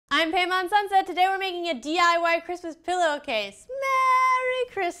I'm PamOnSunset. Today we're making a DIY Christmas pillowcase. Merry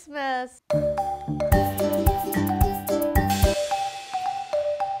Christmas!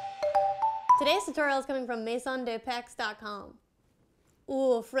 Today's tutorial is coming from maisondepex.com.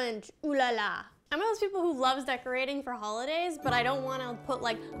 Ooh, French, ooh la la. I'm one of those people who loves decorating for holidays, but I don't want to put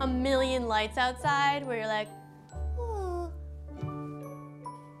like a million lights outside where you're like, oh.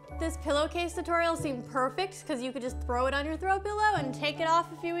 This pillowcase tutorial seemed perfect because you could just throw it on your throw pillow and take it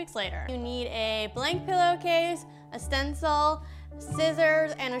off a few weeks later. You need a blank pillowcase, a stencil,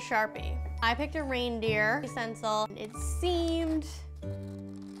 scissors, and a Sharpie. I picked a reindeer stencil. It seemed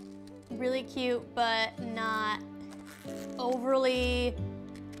really cute, but not overly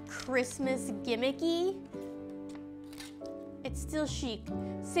Christmas gimmicky. It's still chic.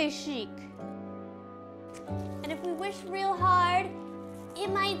 Say chic. And if we wish real hard, it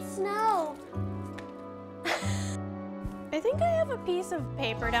might snow. I think I have a piece of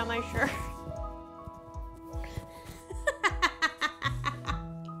paper down my shirt.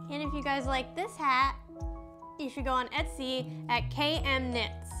 And if you guys like this hat, you should go on Etsy at KM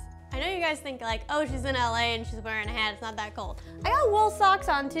Knits. I know you guys think like, oh, she's in LA and she's wearing a hat, it's not that cold. I got wool socks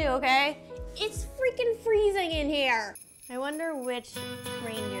on too, okay? It's freaking freezing in here. I wonder which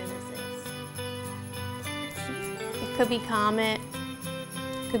reindeer this is. It could be Comet,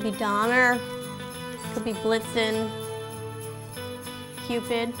 could be Donner, could be Blitzen,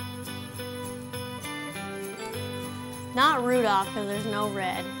 Cupid. Not Rudolph because there's no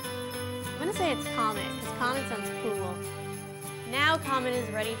red. I'm gonna say it's Comet because Comet sounds cool. Now Comet is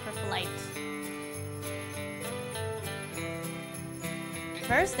ready for flight.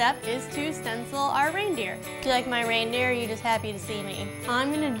 First step is to stencil our reindeer. Do you like my reindeer or are you just happy to see me?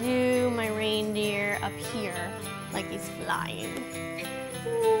 I'm gonna do my reindeer up here, like he's flying.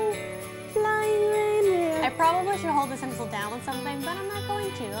 Ooh, flying reindeer. I probably should hold the stencil down with something, but I'm not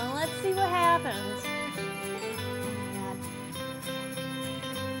going to. And let's see what happens. Oh my God.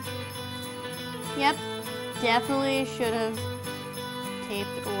 Yep, definitely should have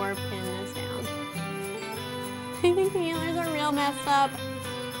taped or pinned this down. I think the antlers are real messed up.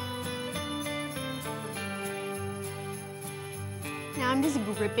 Now I'm just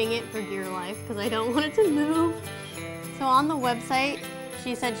gripping it for dear life because I don't want it to move. So on the website,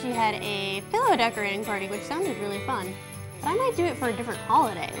 she said she had a pillow decorating party, which sounded really fun. But I might do it for a different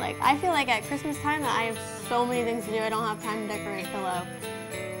holiday. Like, I feel like at Christmas time that I have so many things to do, I don't have time to decorate a pillow.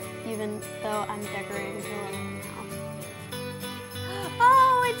 Even though I'm decorating a pillow now.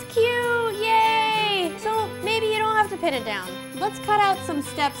 Oh, it's cute, yay! So maybe you don't have to pin it down. Let's cut out some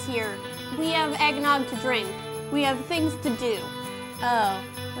steps here. We have eggnog to drink. We have things to do. Oh,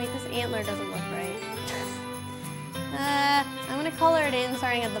 wait, this antler doesn't look right. I'm gonna color it in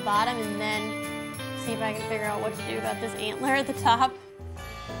starting at the bottom and then see if I can figure out what to do about this antler at the top.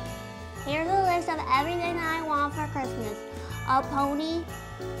 Here's a list of everything that I want for Christmas. A pony,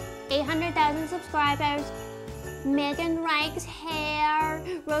 800,000 subscribers, Megan Reich's hair,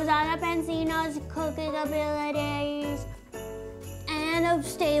 Rosanna Pansino's cooking abilities, and a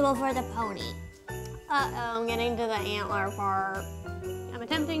stable for the pony. Uh-oh, I'm getting to the antler part. I'm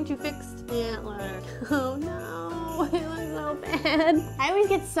attempting to fix the antler. Oh no, it looks so bad. I always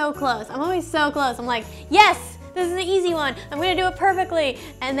get so close. I'm always so close. I'm like, yes, this is the easy one. I'm gonna do it perfectly.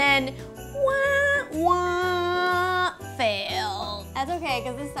 And then, wah, wah, fail. That's okay,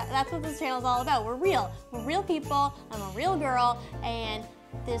 because that's what this channel is all about. We're real. We're real people. I'm a real girl, and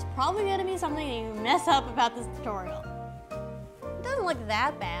there's probably gonna be something that you mess up about this tutorial. It doesn't look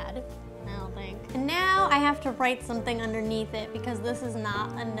that bad, I don't think. And now I have to write something underneath it because this is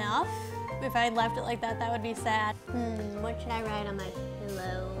not enough. If I left it like that, that would be sad. What should I write on my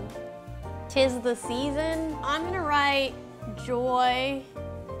pillow? 'Tis the season. I'm gonna write joy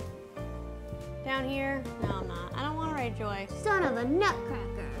down here. No, I'm not. I don't want to write joy. Son of a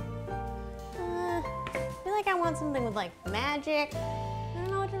nutcracker. I feel like I want something with like magic. I don't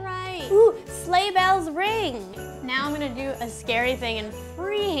know what to write. Ooh, sleigh bells ring. Now I'm gonna do a scary thing and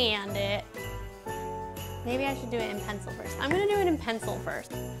freehand it. Maybe I should do it in pencil first. I'm gonna do it in pencil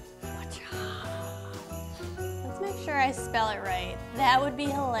first. Let's make sure I spell it right. That would be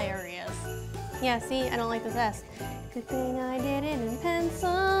hilarious. Yeah, see, I don't like this S. Good thing I did it in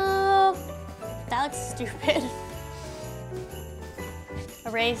pencil. That looks stupid.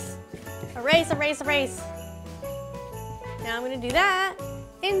 Erase, erase, erase, erase. Now I'm gonna do that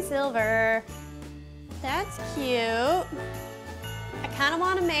in silver. That's cute. I kind of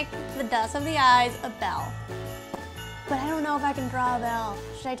want to make the dust of the eyes a bell. But I don't know if I can draw a bell.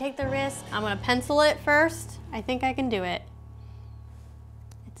 Should I take the risk? I'm gonna pencil it first. I think I can do it.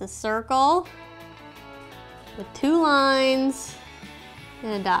 It's a circle with 2 lines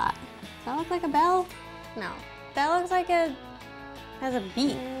and a dot. Does that look like a bell? No. That looks like it has a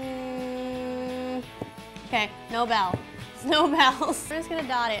beak. Okay, no bell. It's no bells. We're just gonna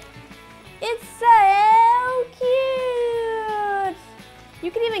dot it. It's so cute! You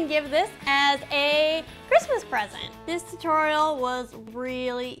can even give this as a Christmas present. This tutorial was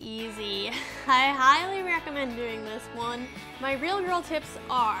really easy. I highly recommend doing this one. My real girl tips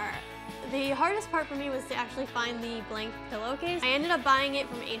are, the hardest part for me was to actually find the blank pillowcase. I ended up buying it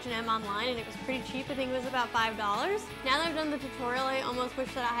from H&M online and it was pretty cheap. I think it was about $5. Now that I've done the tutorial, I almost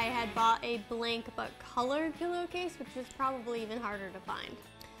wish that I had bought a blank but colored pillowcase, which is probably even harder to find.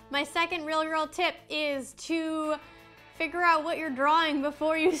 My second real girl tip is to figure out what you're drawing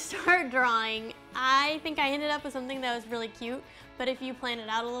before you start drawing. I think I ended up with something that was really cute, but if you plan it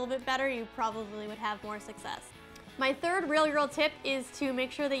out a little bit better, you probably would have more success. My third real girl tip is to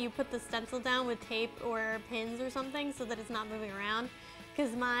make sure that you put the stencil down with tape or pins or something so that it's not moving around,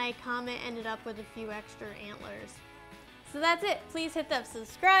 because my comment ended up with a few extra antlers. So that's it. Please hit that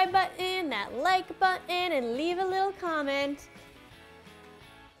subscribe button, that like button, and leave a little comment.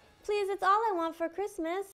 Please, it's all I want for Christmas.